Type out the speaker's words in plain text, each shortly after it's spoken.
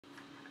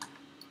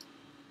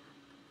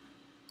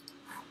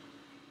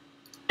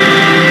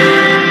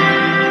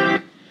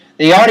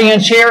The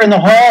audience here in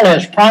the hall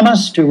has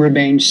promised to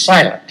remain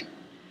silent.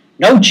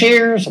 No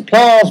cheers,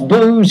 applause,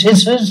 boos,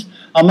 hisses,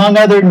 among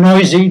other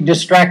noisy,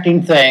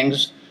 distracting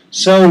things,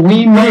 so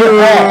we may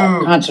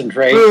all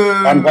concentrate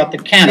on what the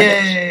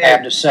candidates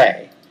have to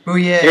say.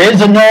 There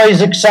is a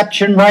noise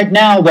exception right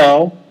now,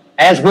 though,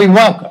 as we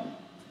welcome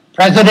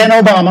President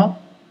Obama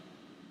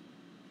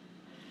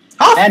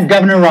and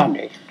Governor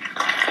Romney.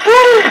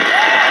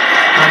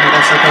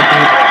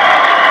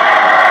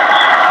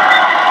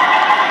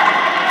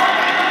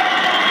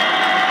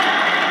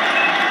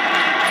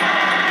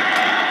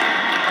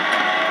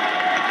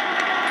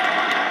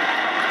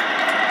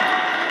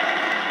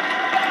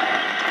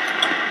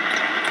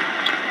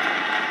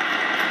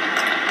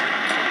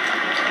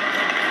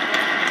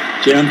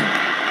 Jim?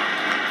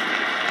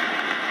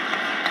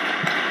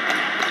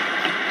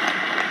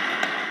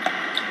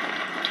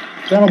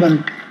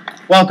 Gentlemen,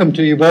 welcome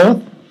to you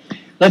both.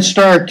 Let's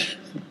start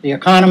the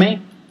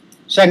economy,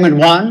 segment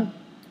one,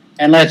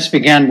 and let's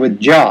begin with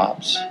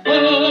jobs.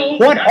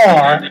 What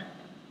are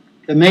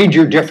the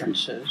major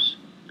differences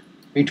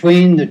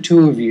between the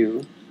two of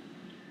you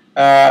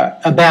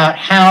about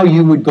how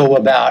you would go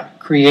about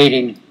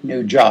creating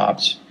new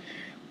jobs?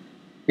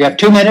 You have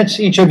 2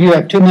 minutes. Each of you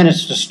have 2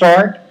 minutes to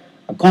start.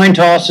 A coin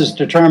toss is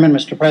determined.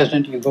 Mr.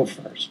 President, you go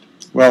first.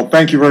 Well,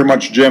 thank you very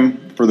much,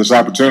 Jim, for this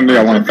opportunity.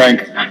 I want to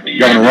thank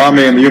Governor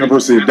Romney and the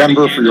University of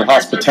Denver for your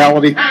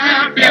hospitality.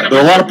 There are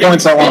a lot of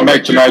points I want to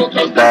make tonight,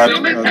 but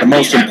the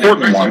most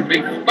important one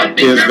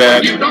is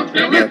that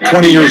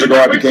 20 years ago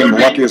I became the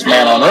luckiest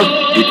man on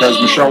earth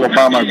because Michelle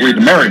Obama agreed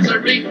to marry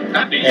me.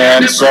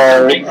 And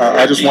so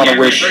I just want to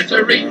wish,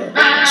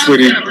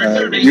 sweetie,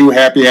 you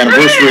happy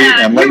anniversary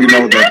and let you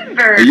know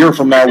that a year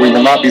from now we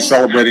will not be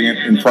celebrating it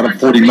in front of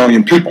 40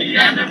 million people.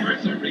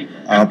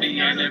 4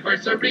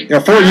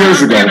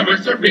 years ago,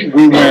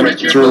 we went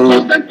through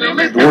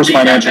the worst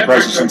financial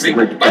crisis since the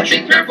Great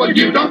Depression.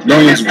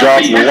 Millions of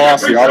jobs were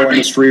lost. The auto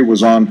industry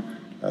was on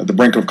the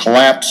brink of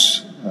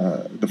collapse.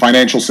 The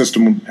financial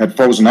system had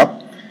frozen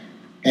up.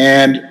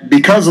 And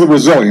because of the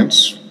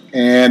resilience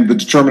and the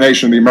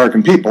determination of the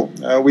American people,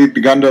 we've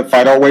begun to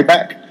fight our way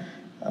back.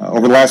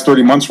 Over the last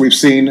 30 months, we've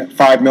seen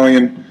 5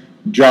 million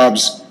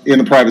jobs in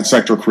the private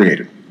sector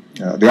created.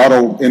 The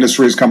auto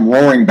industry has come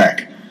roaring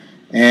back.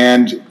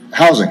 And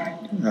housing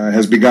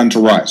has begun to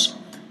rise.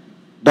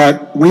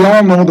 But we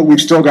all know that we've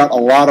still got a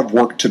lot of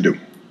work to do.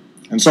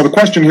 And so the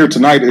question here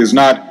tonight is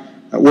not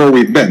where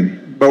we've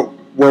been, but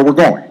where we're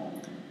going.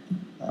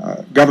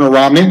 Governor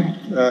Romney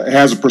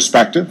has a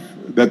perspective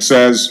that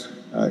says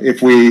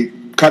if we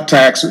cut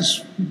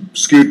taxes,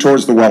 skew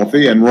towards the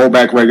wealthy, and roll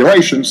back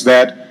regulations,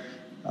 that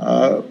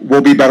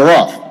we'll be better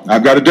off.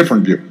 I've got a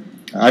different view.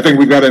 I think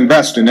we've got to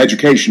invest in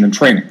education and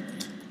training.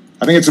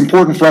 I think it's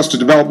important for us to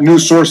develop new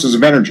sources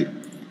of energy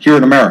here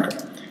in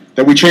America,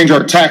 that we change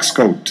our tax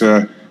code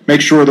to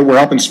make sure that we're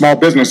helping small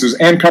businesses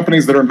and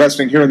companies that are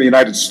investing here in the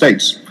United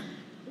States,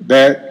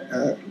 that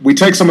we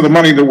take some of the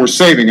money that we're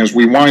saving as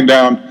we wind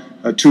down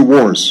 2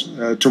 wars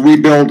to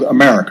rebuild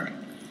America,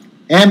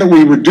 and that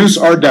we reduce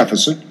our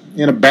deficit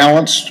in a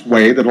balanced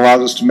way that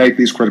allows us to make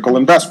these critical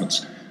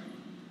investments.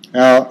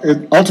 Now,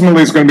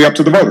 ultimately, it's going to be up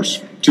to the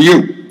voters, to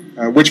you,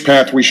 which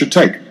path we should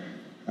take.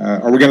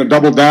 Are we going to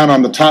double down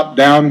on the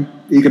top-down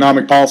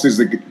economic policies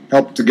that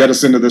help to get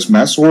us into this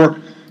mess, or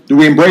do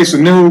we embrace a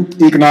new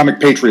economic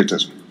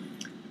patriotism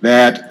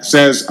that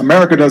says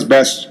America does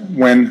best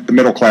when the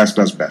middle class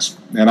does best?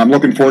 And I'm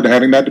looking forward to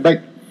having that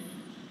debate.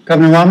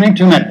 Governor Romney,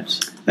 2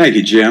 minutes. Thank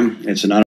you, Jim. It's an honor.